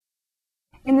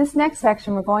In this next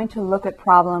section, we're going to look at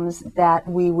problems that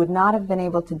we would not have been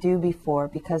able to do before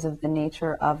because of the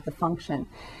nature of the function.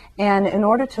 And in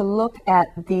order to look at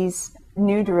these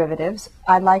new derivatives,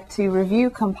 I'd like to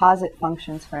review composite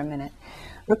functions for a minute.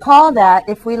 Recall that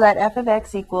if we let f of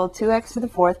x equal 2x to the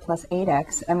fourth plus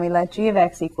 8x, and we let g of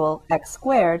x equal x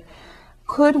squared,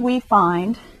 could we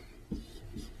find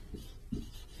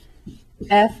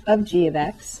f of g of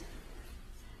x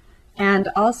and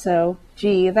also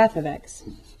g of f of x?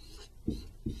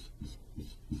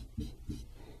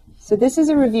 So this is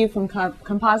a review from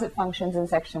composite functions in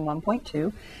section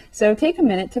 1.2. So take a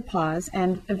minute to pause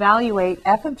and evaluate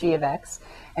f of g of x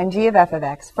and g of f of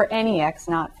x for any x,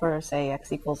 not for, say,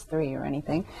 x equals 3 or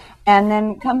anything. And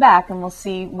then come back and we'll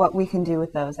see what we can do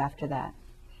with those after that.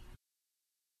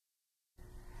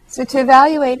 So to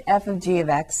evaluate f of g of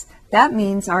x, that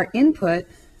means our input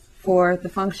for the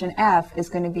function f is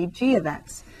going to be g of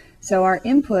x. So our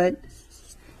input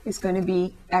is going to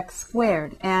be x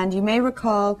squared. And you may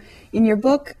recall in your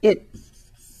book it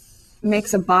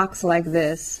makes a box like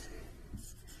this.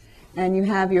 And you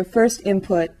have your first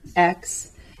input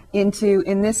x into,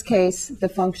 in this case, the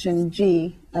function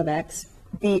g of x.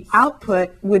 The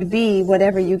output would be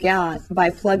whatever you got by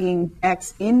plugging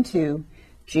x into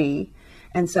g.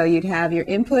 And so you'd have your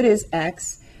input is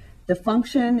x, the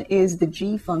function is the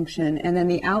g function, and then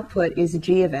the output is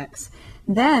g of x.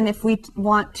 Then if we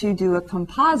want to do a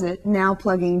composite, now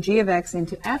plugging g of x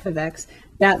into f of x,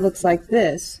 that looks like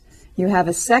this. You have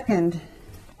a second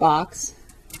box,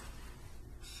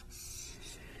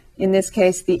 in this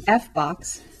case the f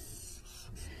box.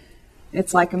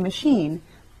 It's like a machine,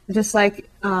 just like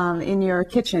in your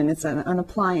kitchen, it's an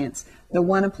appliance. The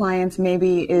one appliance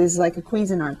maybe is like a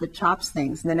Cuisinart that chops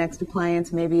things. The next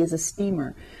appliance maybe is a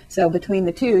steamer. So between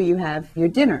the two, you have your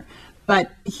dinner. But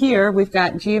here we've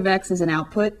got g of x as an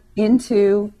output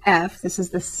into f. This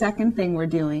is the second thing we're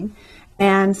doing.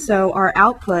 And so our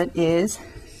output is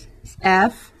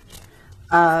f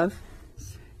of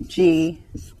g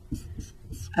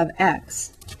of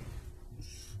x.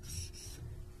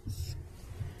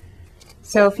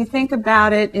 So if you think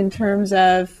about it in terms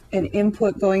of an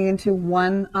input going into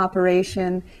one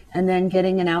operation and then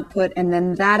getting an output, and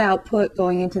then that output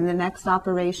going into the next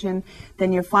operation,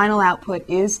 then your final output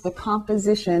is the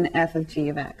composition f of g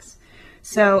of x.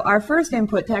 So our first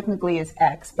input technically is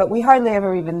x, but we hardly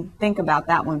ever even think about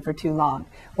that one for too long.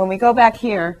 When we go back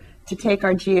here to take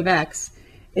our g of x,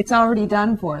 it's already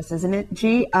done for us, isn't it?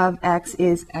 G of x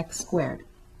is x squared.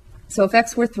 So if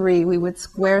x were 3, we would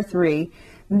square 3.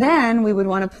 Then we would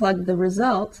want to plug the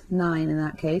result, 9 in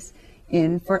that case,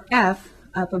 in for f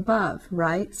up above,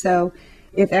 right? So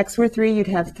if x were 3, you'd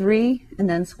have 3, and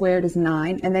then squared is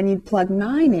 9, and then you'd plug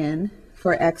 9 in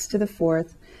for x to the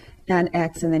fourth and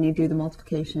x, and then you do the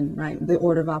multiplication, right, the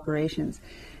order of operations.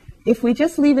 If we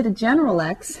just leave it a general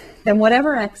x, then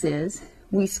whatever x is,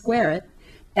 we square it.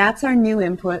 That's our new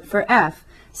input for f.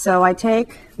 So I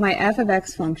take my f of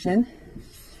x function,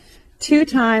 2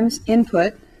 times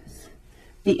input.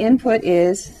 The input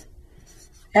is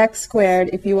x squared.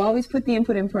 If you always put the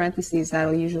input in parentheses,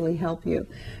 that'll usually help you.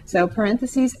 So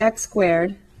parentheses x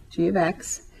squared, g of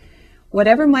x.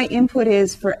 Whatever my input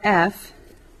is for f,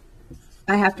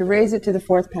 I have to raise it to the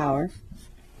fourth power,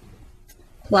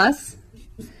 plus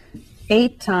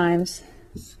 8 times,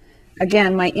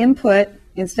 again, my input,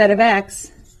 instead of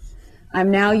x, I'm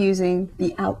now using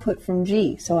the output from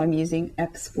g, so I'm using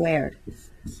x squared.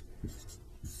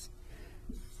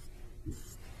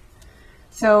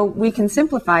 So we can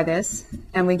simplify this,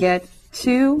 and we get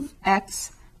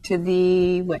 2x to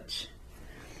the which?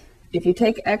 If you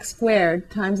take x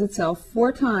squared times itself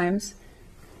 4 times,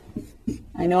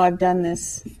 I know I've done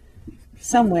this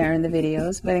somewhere in the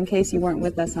videos, but in case you weren't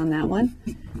with us on that one,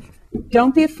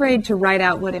 don't be afraid to write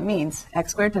out what it means. X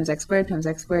squared times x squared times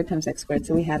x squared times x squared,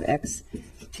 so we have x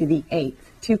to the 8th.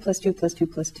 2 plus 2 plus 2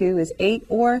 plus 2 is 8,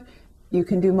 or you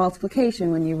can do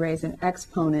multiplication when you raise an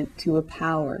exponent to a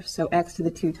power, so x to the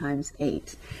 2 times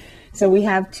 8. So we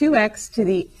have 2x to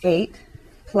the 8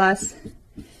 plus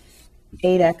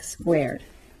 8x squared.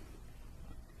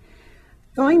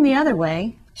 Going the other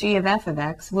way, g of f of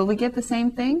x, will we get the same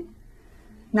thing?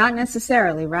 Not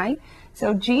necessarily, right?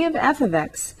 So g of f of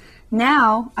x,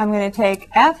 now I'm going to take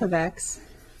f of x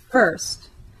first.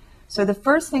 So the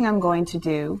first thing I'm going to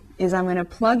do is I'm going to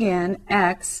plug in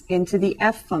x into the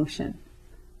f function.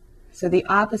 So the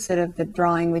opposite of the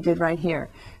drawing we did right here.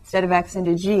 Instead of x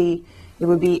into g, it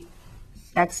would be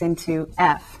x into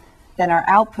f. Then our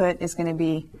output is going to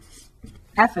be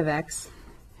f of x.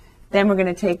 Then we're going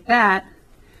to take that,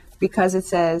 because it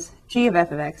says g of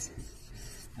f of x,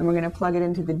 and we're going to plug it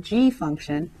into the g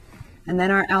function, and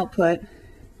then our output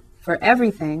for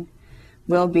everything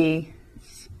will be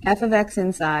f of x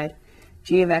inside,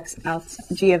 g of f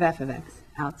of x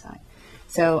outside.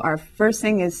 So our first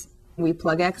thing is we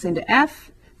plug x into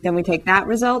f, then we take that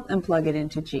result and plug it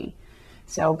into g.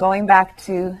 So going back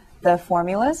to the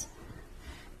formulas,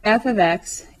 f of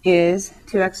x is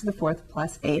 2x to the fourth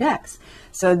plus 8x.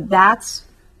 So that's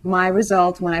my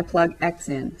result when I plug x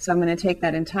in. So I'm going to take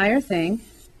that entire thing,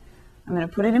 I'm going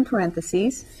to put it in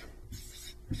parentheses,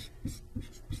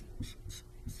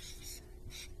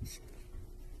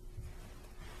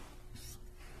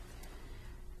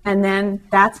 and then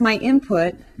that's my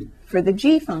input for the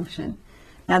g function.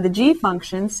 Now the g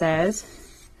function says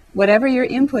whatever your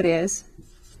input is,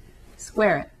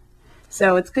 square it.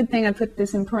 So it's a good thing I put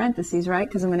this in parentheses, right?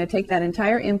 Because I'm going to take that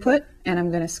entire input and I'm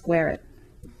going to square it.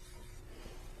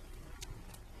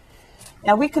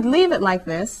 Now we could leave it like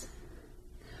this,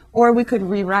 or we could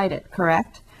rewrite it,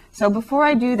 correct? So before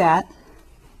I do that,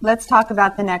 let's talk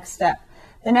about the next step.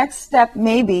 The next step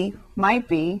might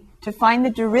be to find the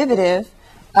derivative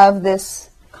of this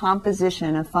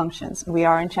composition of functions. We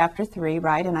are in chapter 3,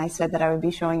 right? And I said that I would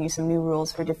be showing you some new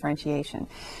rules for differentiation.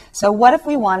 So what if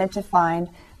we wanted to find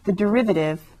the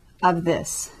derivative of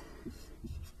this?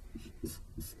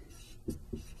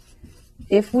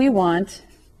 If we want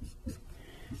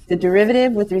the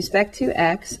derivative with respect to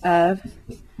x of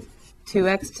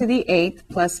 2x to the 8th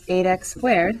plus 8x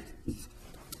squared,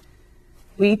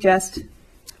 we just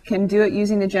can do it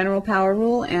using the general power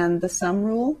rule and the sum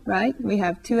rule, right? We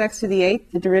have 2x to the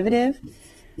 8th, the derivative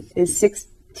is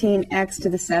 16x to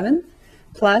the 7th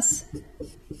plus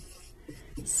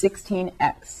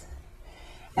 16x.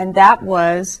 And that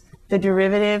was the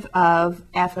derivative of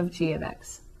f of g of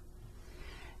x.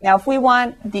 Now if we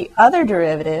want the other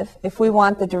derivative, if we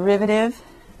want the derivative,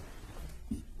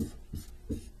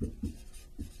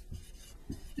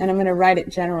 and I'm going to write it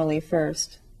generally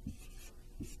first,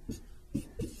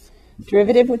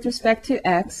 derivative with respect to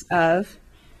x of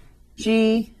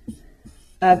g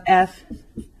of f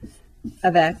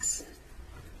of x,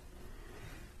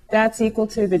 that's equal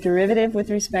to the derivative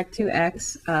with respect to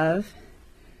x of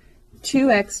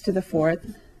 2x to the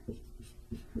fourth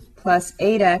plus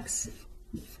 8x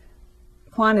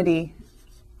quantity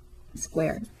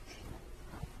squared.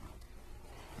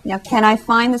 Now, can I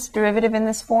find this derivative in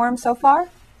this form so far?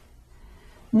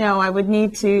 No, I would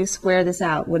need to square this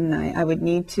out, wouldn't I? I would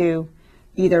need to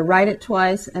either write it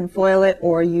twice and FOIL it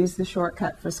or use the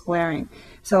shortcut for squaring.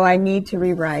 So I need to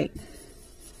rewrite.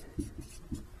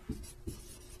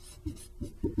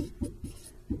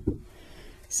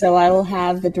 So I will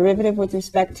have the derivative with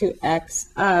respect to x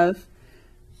of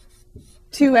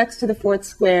 2x to the fourth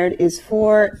squared is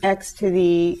 4x to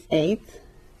the 8th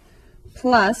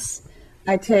plus,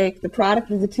 I take the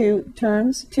product of the two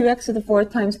terms, 2x to the fourth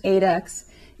times 8x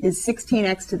is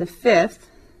 16x to the 5th.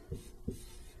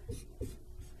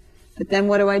 But then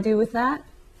what do I do with that?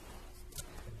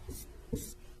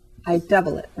 I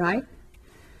double it, right?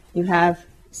 You have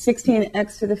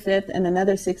 16x to the 5th and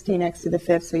another 16x to the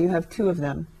 5th, so you have two of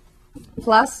them.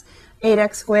 Plus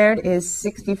 8x squared is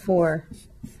 64x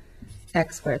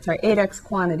squared. Sorry, 8x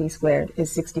quantity squared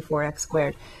is 64x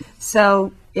squared.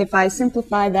 So if I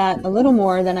simplify that a little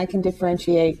more, then I can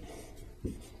differentiate.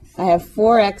 I have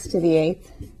 4x to the 8th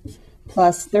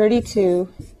plus 32x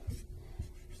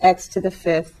to the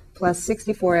 5th plus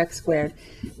 64x squared.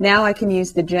 Now I can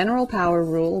use the general power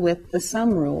rule with the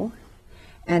sum rule,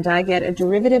 and I get a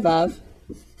derivative of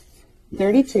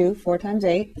 32, 4 times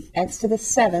 8, x to the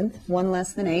 7th, 1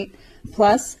 less than 8,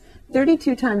 plus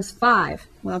 32 times 5.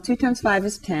 Well, 2 times 5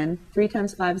 is 10, 3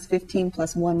 times 5 is 15,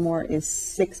 plus 1 more is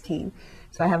 16.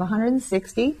 So I have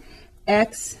 160,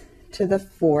 x to the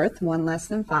 4th, 1 less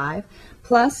than 5,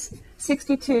 plus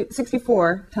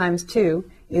 64 times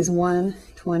 2 is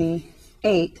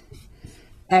 128,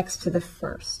 x to the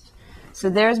 1st. So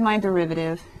there's my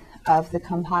derivative of the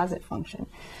composite function.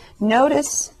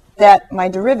 Notice that my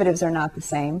derivatives are not the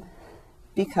same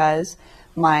because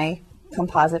my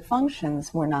composite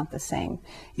functions were not the same.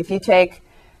 If you take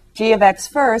g of x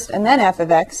first and then f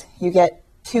of x, you get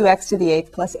 2x to the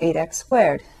 8th plus 8x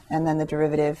squared, and then the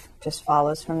derivative just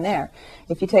follows from there.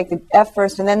 If you take the f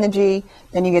first and then the g,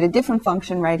 then you get a different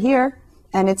function right here,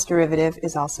 and its derivative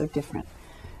is also different.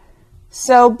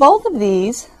 So both of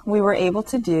these we were able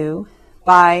to do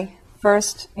by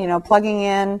first, plugging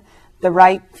in the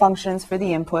right functions for the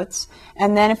inputs,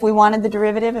 and then if we wanted the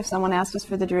derivative, if someone asked us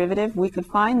for the derivative, we could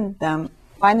find the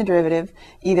derivative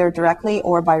either directly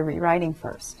or by rewriting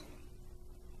first.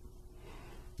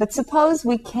 But suppose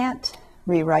we can't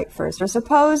rewrite first, or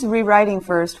suppose rewriting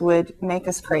first would make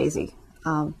us crazy.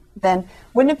 Then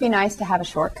wouldn't it be nice to have a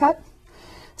shortcut?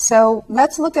 So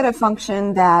let's look at a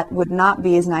function that would not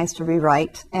be as nice to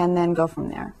rewrite and then go from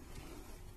there.